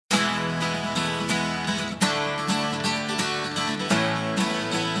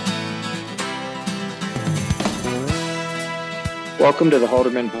Welcome to the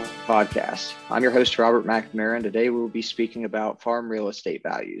Halderman Podcast. I'm your host, Robert McNamara, and today we'll be speaking about farm real estate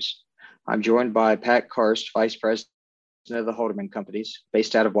values. I'm joined by Pat Karst, Vice President of the Halderman Companies,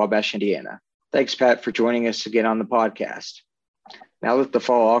 based out of Wabash, Indiana. Thanks, Pat, for joining us again on the podcast. Now that the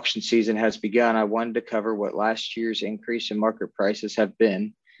fall auction season has begun, I wanted to cover what last year's increase in market prices have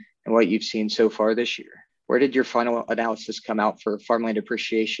been and what you've seen so far this year. Where did your final analysis come out for farmland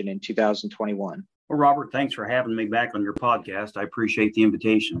appreciation in 2021? Well, Robert, thanks for having me back on your podcast. I appreciate the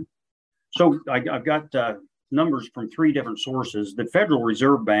invitation. So I've got numbers from three different sources. The Federal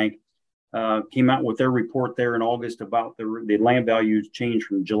Reserve Bank came out with their report there in August about the land values change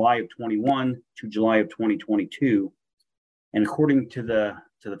from July of 21 to July of 2022. And according to the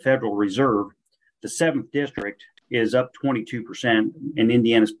Federal Reserve, the 7th District is up 22%, and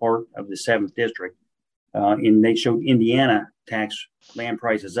Indiana's part of the 7th District. And they showed Indiana tax land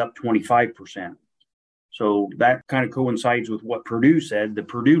prices up 25%. So that kind of coincides with what Purdue said. The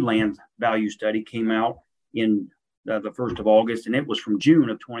Purdue land value study came out in the 1st of August, and it was from June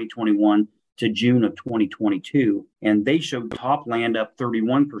of 2021 to June of 2022. And they showed top land up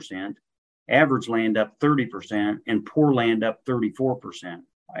 31%, average land up 30%, and poor land up 34%.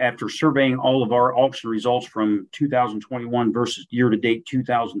 After surveying all of our auction results from 2021 versus year-to-date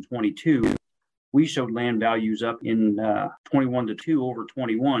 2022, we showed land values up in 21 to 2 over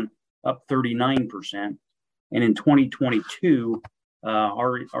 21, up 39%. And in 2022,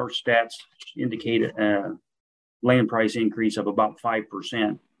 our stats indicate a land price increase of about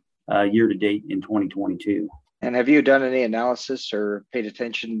 5% year to date in 2022. And have you done any analysis or paid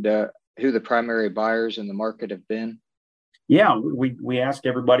attention to who the primary buyers in the market have been? Yeah, we ask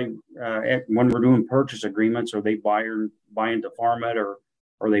everybody when we're doing purchase agreements, are they buying to farm it, or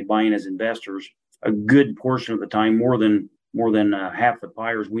are they buying as investors? A good portion of the time, more than half the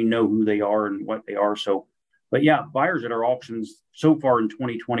buyers, we know who they are and what they are. But yeah, buyers at our auctions so far in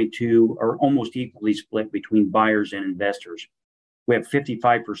 2022 are almost equally split between buyers and investors. We have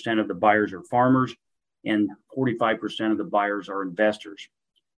 55% of the buyers are farmers and 45% of the buyers are investors.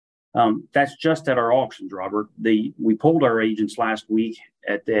 That's just at our auctions, Robert. We polled our agents last week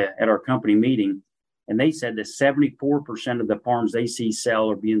at our company meeting, and they said that 74% of the farms they see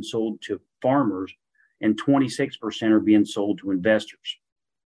sell are being sold to farmers, and 26% are being sold to investors.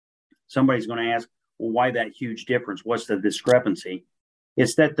 Somebody's going to ask, well, why that huge difference? What's the discrepancy?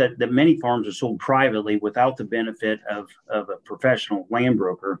 It's that many farms are sold privately without the benefit of a professional land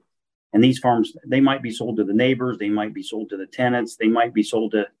broker. And these farms, they might be sold to the neighbors, they might be sold to the tenants, they might be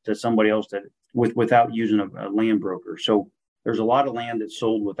sold to somebody else without using a land broker. So there's a lot of land that's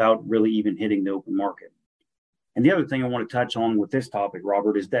sold without really even hitting the open market. And the other thing I want to touch on with this topic,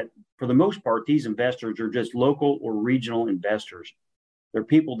 Robert, is that for the most part, these investors are just local or regional investors. They're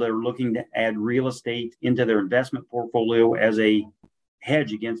people that are looking to add real estate into their investment portfolio as a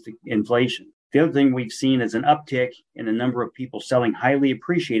hedge against inflation. The other thing we've seen is an uptick in the number of people selling highly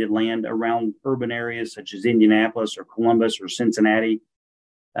appreciated land around urban areas such as Indianapolis or Columbus or Cincinnati.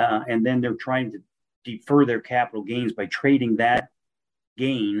 And then they're trying to defer their capital gains by trading that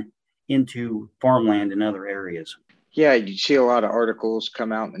gain into farmland in other areas. Yeah, you see a lot of articles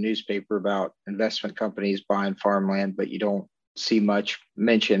come out in the newspaper about investment companies buying farmland, but you don't see much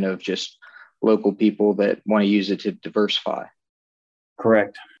mention of just local people that want to use it to diversify.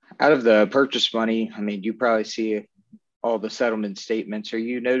 Correct. Out of the purchase money, I mean, you probably see all the settlement statements. Are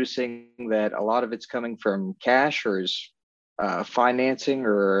you noticing that a lot of it's coming from cash, or is financing,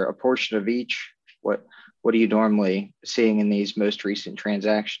 or a portion of each? What are you normally seeing in these most recent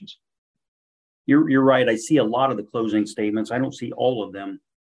transactions? You're right. I see a lot of the closing statements. I don't see all of them.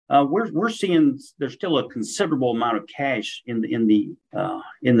 We're seeing there's still a considerable amount of cash in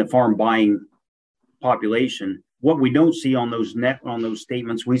the farm buying population. What we don't see on those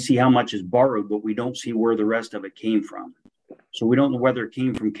statements, we see how much is borrowed, but we don't see where the rest of it came from. So we don't know whether it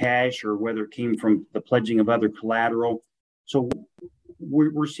came from cash or whether it came from the pledging of other collateral. So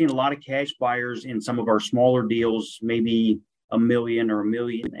we're seeing a lot of cash buyers in some of our smaller deals, maybe $1 million or $1.5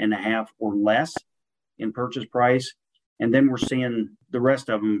 million or less in purchase price. And then we're seeing the rest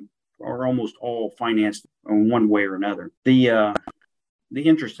of them are almost all financed in one way or another. The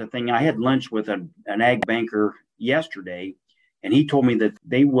interesting thing, I had lunch with an ag banker yesterday, and he told me that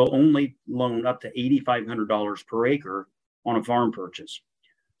they will only loan up to $8,500 per acre on a farm purchase.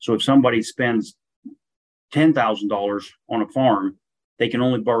 So if somebody spends $10,000 on a farm, they can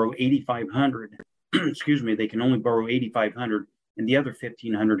only borrow $8,500. Excuse me, they can only borrow $8,500, and the other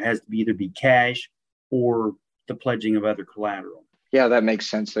 $1,500 has to either be cash or the pledging of other collateral. Yeah, that makes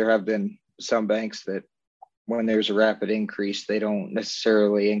sense. There have been some banks that when there's a rapid increase, they don't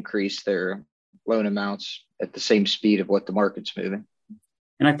necessarily increase their loan amounts at the same speed of what the market's moving.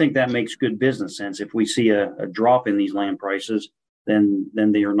 And I think that makes good business sense. If we see a drop in these land prices, then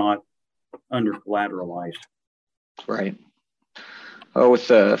they are not under collateralized. Right. Oh, with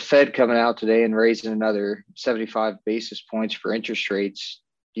the Fed coming out today and raising another 75 basis points for interest rates,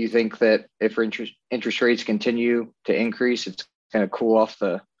 do you think that if interest rates continue to increase, it's going to cool off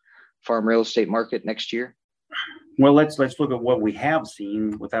the farm real estate market next year? Well, let's look at what we have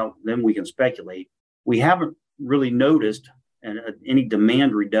seen. Without then we can speculate. We haven't really noticed any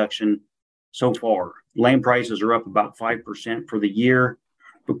demand reduction so far. Land prices are up about 5% for the year.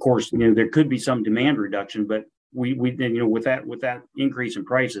 Of course, there could be some demand reduction, but we with that increase in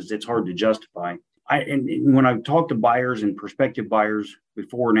prices, it's hard to justify. And when I've talked to buyers and prospective buyers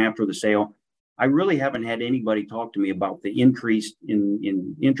before and after the sale, I really haven't had anybody talk to me about the increase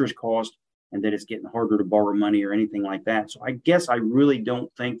in interest cost and that it's getting harder to borrow money or anything like that. So I guess I really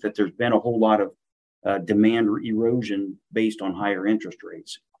don't think that there's been a whole lot of demand erosion based on higher interest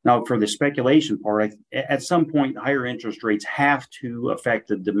rates. Now, for the speculation part, at some point, higher interest rates have to affect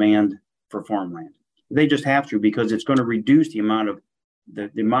the demand for farmland. They just have to, because it's going to reduce the amount of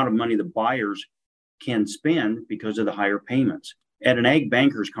money the buyers can spend because of the higher payments. At an Ag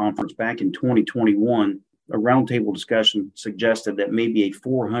Bankers Conference back in 2021, a roundtable discussion suggested that maybe a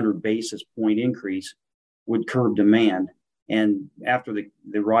 400 basis point increase would curb demand. And after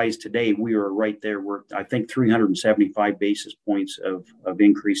the rise today, we are right there. We're, I think, 375 basis points of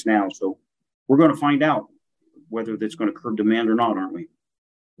increase now. So we're going to find out whether that's going to curb demand or not, aren't we?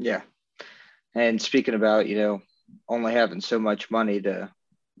 Yeah. And speaking about, only having so much money to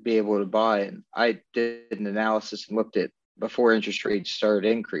be able to buy, and I did an analysis and looked at before interest rates started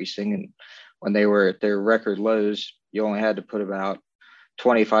increasing, and when they were at their record lows, you only had to put about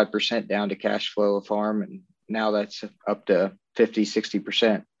 25% down to cash flow a farm, and now that's up to 50,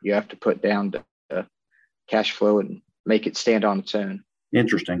 60%. You have to put down to cash flow and make it stand on its own.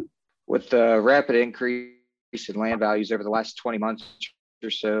 Interesting. With the rapid increase in land values over the last 20 months or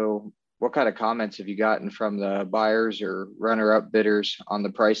so, what kind of comments have you gotten from the buyers or runner-up bidders on the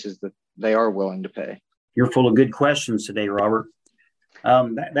prices that they are willing to pay? You're full of good questions today, Robert.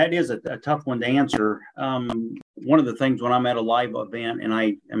 That is a tough one to answer. One of the things when I'm at a live event and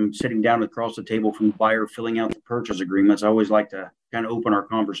I am sitting down across the table from the buyer filling out the purchase agreements, I always like to kind of open our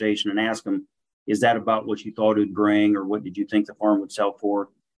conversation and ask them, is that about what you thought it would bring, or what did you think the farm would sell for?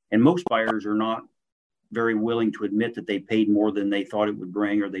 And most buyers are not very willing to admit that they paid more than they thought it would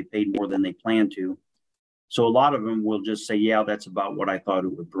bring, or they paid more than they planned to. So a lot of them will just say, yeah, that's about what I thought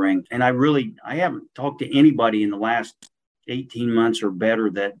it would bring. And I haven't talked to anybody in the last 18 months or better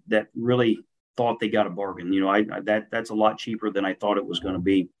that really thought they got a bargain. That's a lot cheaper than I thought it was going to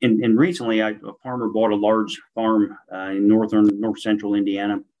be. And recently, a farmer bought a large farm in north central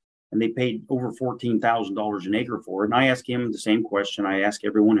Indiana, and they paid over $14,000 an acre for it. And I asked him the same question I ask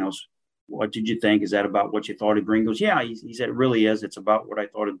everyone else. What did you think? Is that about what you thought it'd bring? He goes, yeah. He said, it really is. It's about what I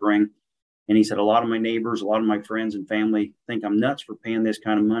thought it'd bring. And he said, a lot of my neighbors, a lot of my friends and family think I'm nuts for paying this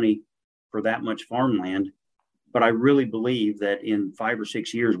kind of money for that much farmland. But I really believe that in 5 or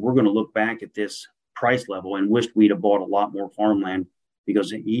 6 years, we're going to look back at this price level and wish we'd have bought a lot more farmland,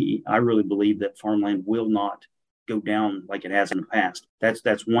 because I really believe that farmland will not go down like it has in the past.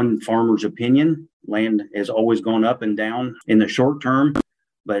 That's one farmer's opinion. Land has always gone up and down in the short term,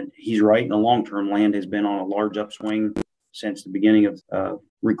 but he's right. In the long term, land has been on a large upswing since the beginning of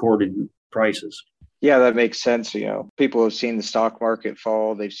recorded prices. Yeah, that makes sense. People have seen the stock market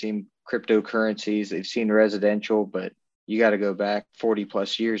fall. They've seen cryptocurrencies. They've seen residential, but you got to go back 40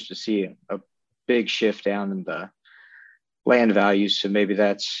 plus years to see a big shift down in the land values. So maybe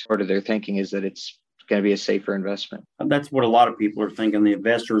that's part of their thinking, is that it's going to be a safer investment. And that's what a lot of people are thinking. The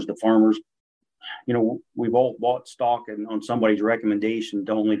investors, the farmers, we've all bought stock and on somebody's recommendation,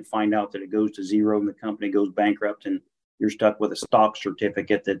 only to find out that it goes to zero and the company goes bankrupt, and you're stuck with a stock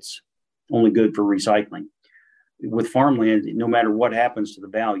certificate that's only good for recycling. With farmland, no matter what happens to the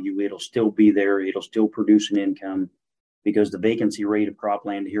value, it'll still be there. It'll still produce an income, because the vacancy rate of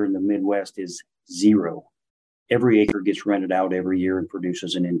cropland here in the Midwest is zero. Every acre gets rented out every year and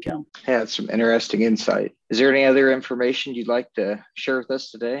produces an income. Yeah, that's some interesting insight. Is there any other information you'd like to share with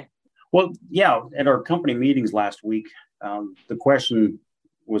us today? Well, yeah, at our company meetings last week, the question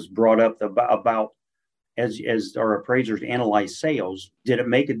was brought up about as our appraisers analyze sales, did it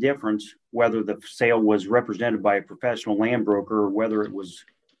make a difference whether the sale was represented by a professional land broker or whether it was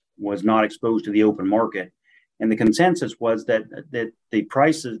not exposed to the open market? And the consensus was that the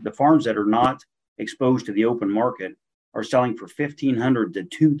prices, the farms that are not exposed to the open market, are selling for $1,500 to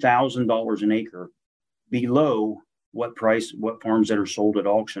 $2,000 an acre below what farms that are sold at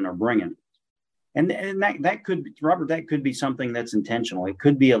auction are bringing. And that could, Robert, that could be something that's intentional. It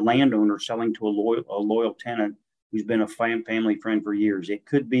could be a landowner selling to a loyal tenant who's been a family friend for years. It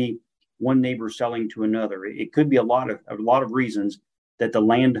could be one neighbor selling to another. It could be a lot of reasons that the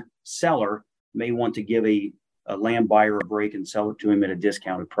land seller may want to give a land buyer a break and sell it to him at a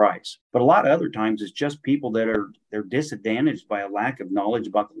discounted price. But a lot of other times it's just people that they're disadvantaged by a lack of knowledge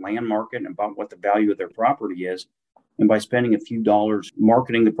about the land market and about what the value of their property is. And by spending a few dollars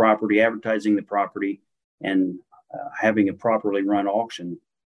marketing the property, advertising the property, and having a properly run auction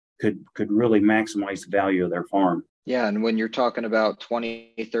could really maximize the value of their farm. Yeah. And when you're talking about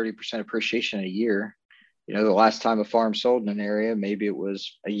 20-30% appreciation a year, the last time a farm sold in an area, maybe it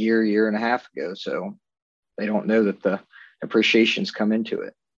was a year and a half ago. So they don't know that the appreciation's come into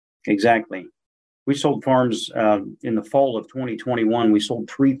it. Exactly. We sold farms in the fall of 2021. We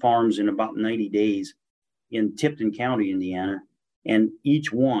sold 3 farms in about 90 days in Tipton County, Indiana, and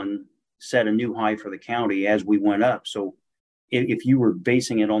each one set a new high for the county as we went up. So if you were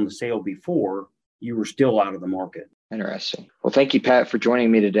basing it on the sale before, you were still out of the market. Interesting. Well, thank you, Pat, for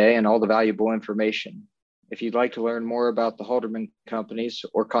joining me today and all the valuable information. If you'd like to learn more about the Halderman Companies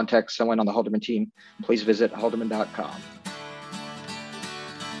or contact someone on the Halderman team, please visit halderman.com.